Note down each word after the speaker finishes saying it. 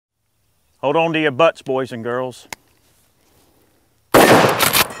Hold on to your butts, boys and girls. A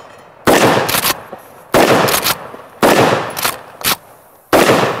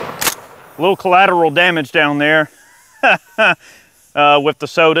little collateral damage down there with the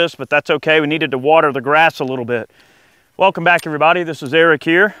sodas, but that's okay. We needed to water the grass a little bit. Welcome back, everybody. This is Eric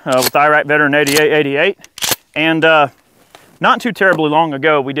here with Iraq Veteran 8888. And not too terribly long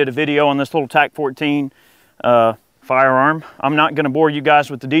ago, we did a video on this little Tac-14 firearm. I'm not going to bore you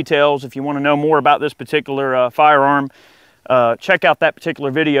guys with the details. If you want to know more about this particular firearm, check out that particular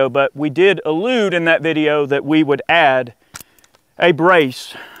video. But we did allude in that video that we would add a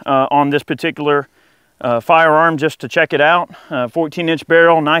brace on this particular firearm just to check it out. 14-inch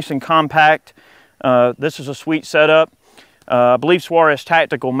barrel, nice and compact. This is a sweet setup. I believe Suarez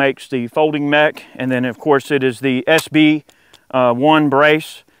Tactical makes the folding mech, and then of course it is the SB1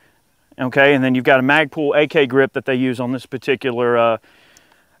 brace. Okay, and then you've got a Magpul AK grip that they use on this particular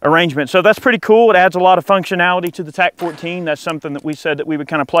arrangement. So that's pretty cool. It adds a lot of functionality to the Tac-14. That's something that we said that we would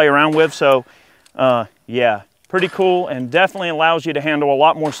kind of play around with. So yeah, pretty cool, and definitely allows you to handle a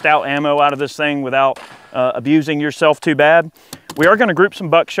lot more stout ammo out of this thing without abusing yourself too bad. We are going to group some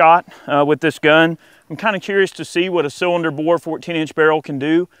buckshot with this gun. I'm kind of curious to see what a cylinder bore 14-inch barrel can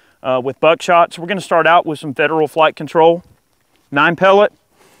do with buckshot. So we're going to start out with some Federal Flight Control 9 pellet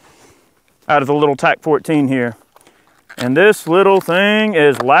out of the little Tac-14 here. And this little thing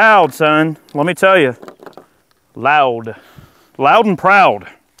is loud, son. Let me tell you, loud. Loud and proud.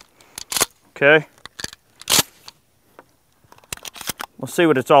 Okay. Let's see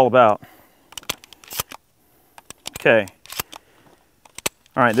what it's all about. Okay.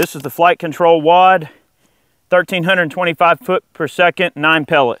 All right, this is the Flight Control wad, 1,325 foot per second, 9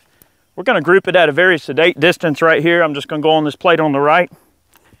 pellet. We're going to group it at a very sedate distance right here. I'm just going to go on this plate on the right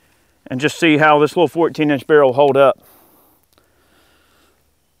and just see how this little 14-inch barrel will hold up.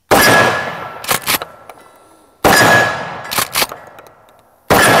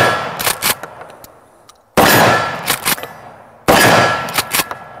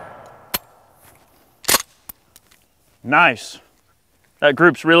 Nice. That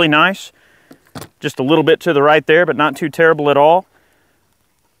group's really nice. Just a little bit to the right there, but not too terrible at all.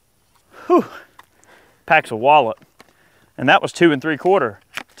 Whew. Packs a wallop. And that was 2 3/4.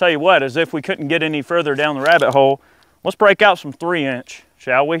 Tell you what, as if we couldn't get any further down the rabbit hole, let's break out some 3-inch,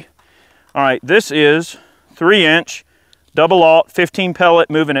 shall we? All right, this is 3-inch, double aught, 15 pellet,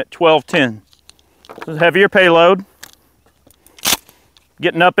 moving at 1210. This is heavier payload.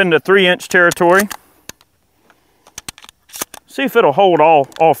 Getting up into 3-inch territory. See if it'll hold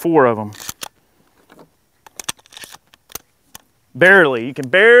all 4 of them. Barely, you can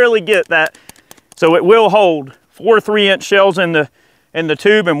barely get that. So it will hold 4 3-inch shells in the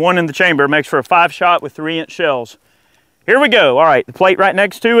tube and 1 in the chamber. It makes for a 5-shot with 3-inch shells. Here we go. All right, the plate right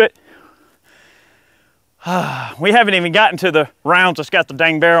next to it. We haven't even gotten to the rounds that's got the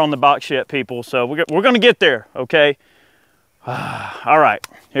dang barrel on the box yet, people. So we're going to get there, okay? All right,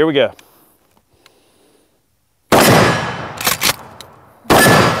 here we go.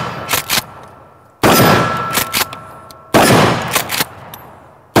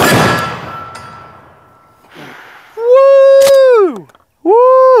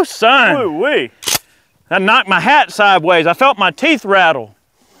 Woo, son. Woo-wee. That knocked my hat sideways. I felt my teeth rattle.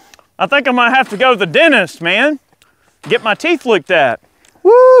 I think I might have to go to the dentist, man. Get my teeth looked at.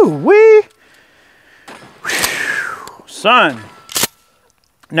 Woo-wee. Son.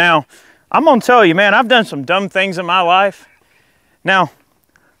 Now, I'm going to tell you, man, I've done some dumb things in my life. Now,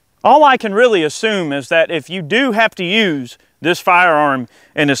 all I can really assume is that if you do have to use this firearm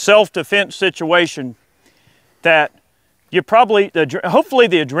in a self-defense situation, that you're probably, hopefully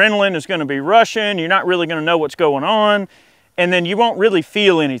the adrenaline is going to be rushing, you're not really going to know what's going on, and then you won't really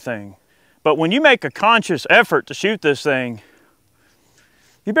feel anything. But when you make a conscious effort to shoot this thing,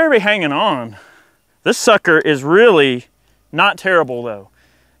 you better be hanging on. This sucker is really not terrible though.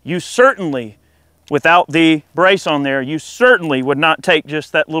 You certainly, without the brace on there, you certainly would not take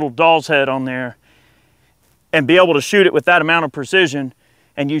just that little doll's head on there and be able to shoot it with that amount of precision,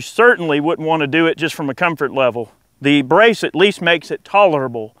 and you certainly wouldn't want to do it just from a comfort level. The brace at least makes it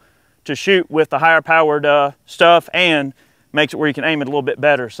tolerable to shoot with the higher powered stuff, and makes it where you can aim it a little bit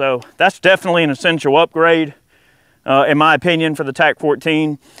better. So that's definitely an essential upgrade, in my opinion, for the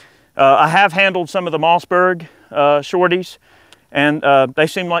Tac-14. I have handled some of the Mossberg shorties, and they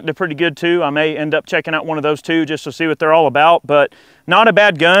seem like they're pretty good too. I may end up checking out one of those too just to see what they're all about, but not a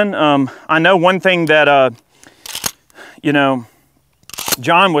bad gun. I know one thing that, you know,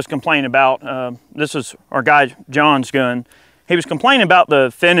 John was complaining about. This is our guy John's gun. He was complaining about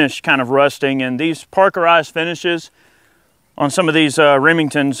the finish kind of rusting, and these Parkerized finishes on some of these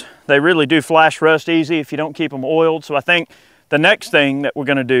Remingtons, they really do flash rust easy if you don't keep them oiled. So I think the next thing that we're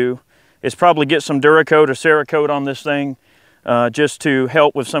gonna do is probably get some Duracoat or Cerakote on this thing just to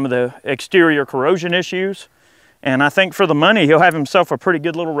help with some of the exterior corrosion issues. And I think for the money, he'll have himself a pretty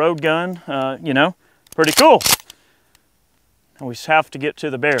good little road gun, you know, pretty cool. And we have to get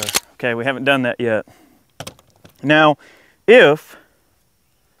to the bear. Okay, we haven't done that yet. Now, if,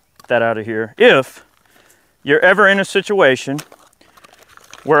 get that out of here, if you're ever in a situation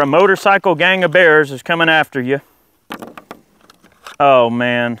where a motorcycle gang of bears is coming after you, oh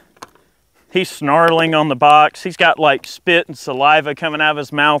man, he's snarling on the box. He's got like spit and saliva coming out of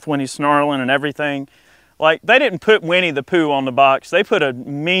his mouth when he's snarling and everything. Like, they didn't put Winnie the Pooh on the box. They put a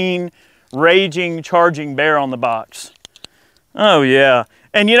mean, raging, charging bear on the box. Oh, yeah.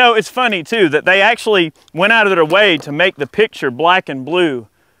 And, you know, it's funny, too, that they actually went out of their way to make the picture black and blue,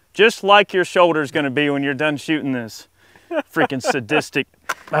 just like your shoulder's going to be when you're done shooting this. Freaking sadistic.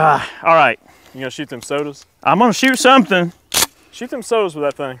 All right. You going to shoot them sodas? I'm going to shoot something. Shoot them sodas with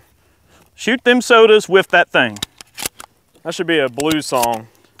that thing. Shoot them sodas with that thing. That should be a blues song.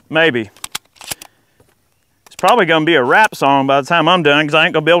 Maybe. Probably gonna be a rap song by the time I'm done because I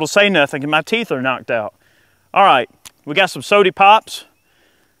ain't gonna be able to say nothing and my teeth are knocked out. All right, we got some sody pops.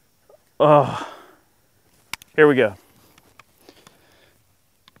 Oh, here we go.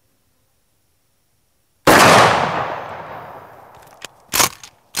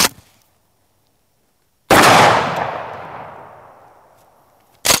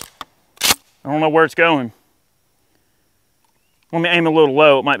 I don't know where it's going. Let me aim a little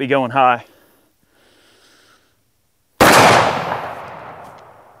low, it might be going high.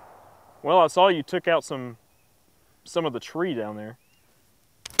 Well, I saw you took out some of the tree down there.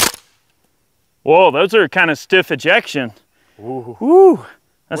 Whoa, those are kind of stiff ejection. Ooh. Woo,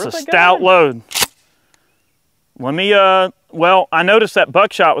 that's a stout load. Let me, well, I noticed that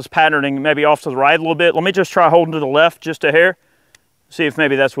buckshot was patterning maybe off to the right a little bit. Let me just try holding to the left just a hair. See if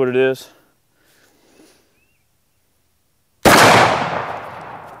maybe that's what it is.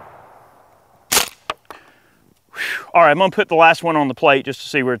 All right, I'm gonna put the last one on the plate just to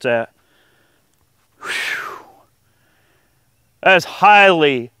see where it's at. Whew. That is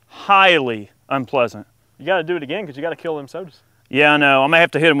highly, highly unpleasant. You got to do it again because you got to kill them sodas. Yeah, I know. I may have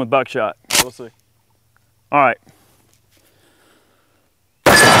to hit them with buckshot. All right, we'll see. All right.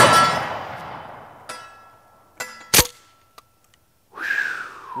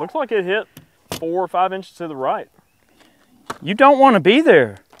 Looks like it hit 4 or 5 inches to the right. You don't want to be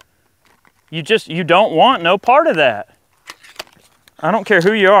there. You don't want no part of that. I don't care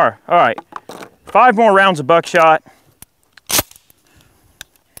who you are. All right. 5 more rounds of buckshot.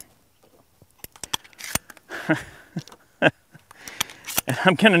 And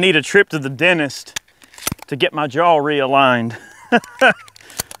I'm gonna need a trip to the dentist to get my jaw realigned.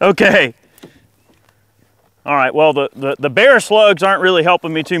 Okay. All right, well, the bear slugs aren't really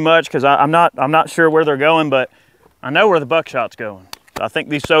helping me too much because I'm not sure where they're going, but I know where the buckshot's going. So I think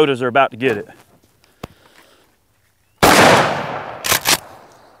these sodas are about to get it.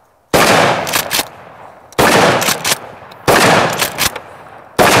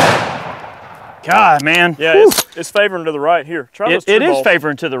 God, man. Yeah, it's favoring to the right. Here, try those True It is balls.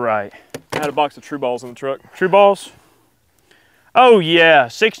 favoring to the right. I had a box of True Balls in the truck. True Balls? Oh, yeah.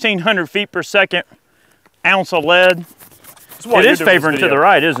 1,600 feet per second, ounce of lead. It is favoring to the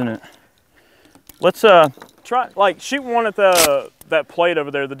right, isn't it? Let's try, like, shoot one at that plate over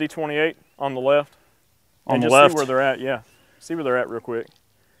there, the D28 on the left. On and the just left? see where they're at, yeah. See where they're at real quick.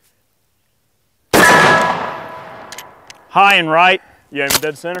 High and right. You aim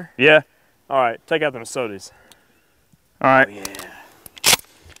dead center? Yeah. All right, take out them sodas. All right. Oh, yeah.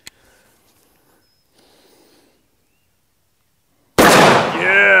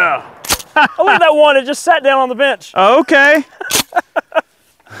 Yeah. Oh, look at that one. It just sat down on the bench. Okay.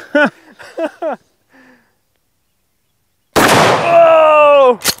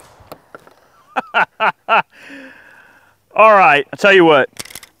 Oh! All right, I tell you what.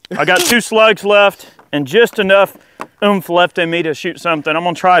 I got 2 slugs left and just enough oomph left in me to shoot something. I'm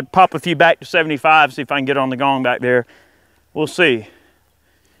gonna try to pop a few back to 75, see if I can get on the gong back there. We'll see.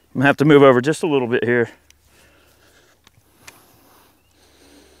 I'm gonna have to move over just a little bit here.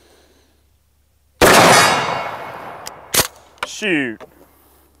 Shoot.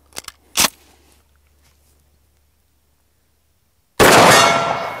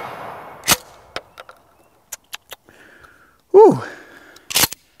 Whew.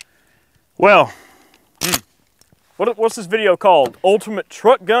 Well. What's this video called? Ultimate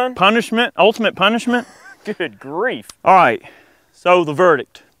Truck Gun? Punishment? Ultimate punishment? Good grief. All right, so the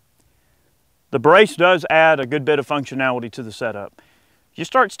verdict. the brace does add a good bit of functionality to the setup. You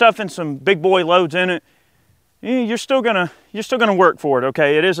start stuffing some big boy loads in it, you're still gonna work for it,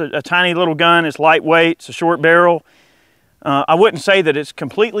 okay? It is a tiny little gun, it's lightweight, it's a short barrel. I wouldn't say that it's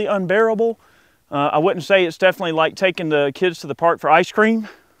completely unbearable. I wouldn't say it's definitely like taking the kids to the park for ice cream,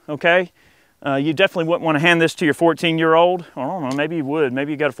 okay? You definitely wouldn't want to hand this to your 14-year-old. I don't know, maybe you would.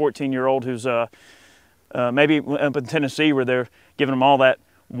 Maybe you got a 14-year-old who's maybe up in Tennessee where they're giving them all that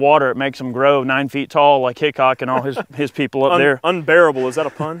water. It makes them grow 9 feet tall like Hickok and all his people up there. Unbearable, is that a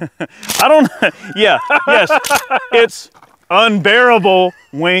pun? I don't know. Yeah, yes. It's unbearable,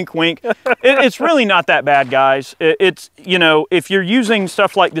 wink, wink. It's really not that bad, guys. It's, you know, if you're using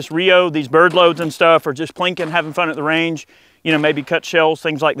stuff like this Rio, these bird loads and stuff, or just plinking, having fun at the range, you know, maybe cut shells,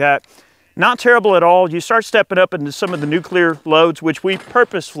 things like that, not terrible at all. You start stepping up into some of the nuclear loads, which we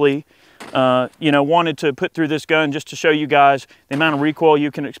purposefully, you know, wanted to put through this gun just to show you guys the amount of recoil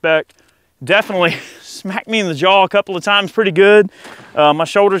you can expect. Definitely smacked me in the jaw a couple of times pretty good. My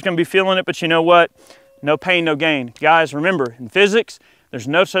shoulder's gonna be feeling it, but you know what? No pain, no gain. Guys, remember, in physics, there's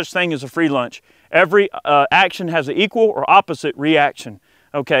no such thing as a free lunch. Every action has an equal or opposite reaction.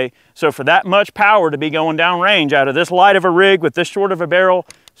 Okay, so for that much power to be going down range out of this light of a rig with this short of a barrel,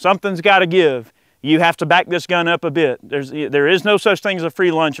 something's got to give. You have to back this gun up a bit. There is no such thing as a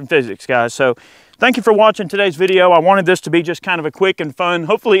free lunch in physics, guys. So thank you for watching today's video. I wanted this to be just kind of a quick and fun,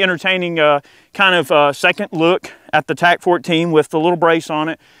 hopefully entertaining kind of second look at the Tac-14 with the little brace on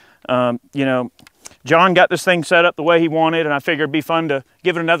it. You know, John got this thing set up the way he wanted, and I figured it'd be fun to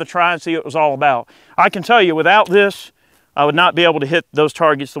give it another try and see what it was all about. I can tell you, without this, I would not be able to hit those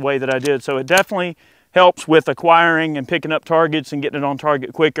targets the way that I did. So it definitely helps with acquiring and picking up targets and getting it on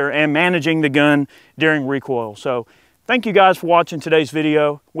target quicker and managing the gun during recoil. So thank you guys for watching today's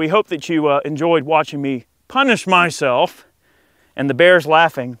video. We hope that you enjoyed watching me punish myself, and the bear's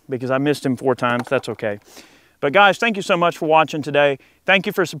laughing because I missed him 4 times. That's okay. But guys, thank you so much for watching today. Thank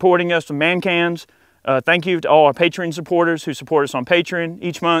you for supporting us with Man Cans. Thank you to all our Patreon supporters who support us on Patreon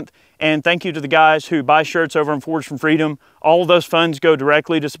each month. And thank you to the guys who buy shirts over on Forge from Freedom. All of those funds go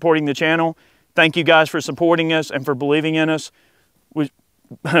directly to supporting the channel. Thank you guys for supporting us and for believing in us.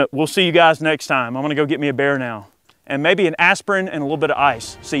 We'll see you guys next time. I'm going to go get me a bear now. And maybe an aspirin and a little bit of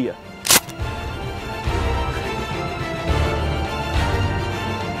ice. See ya.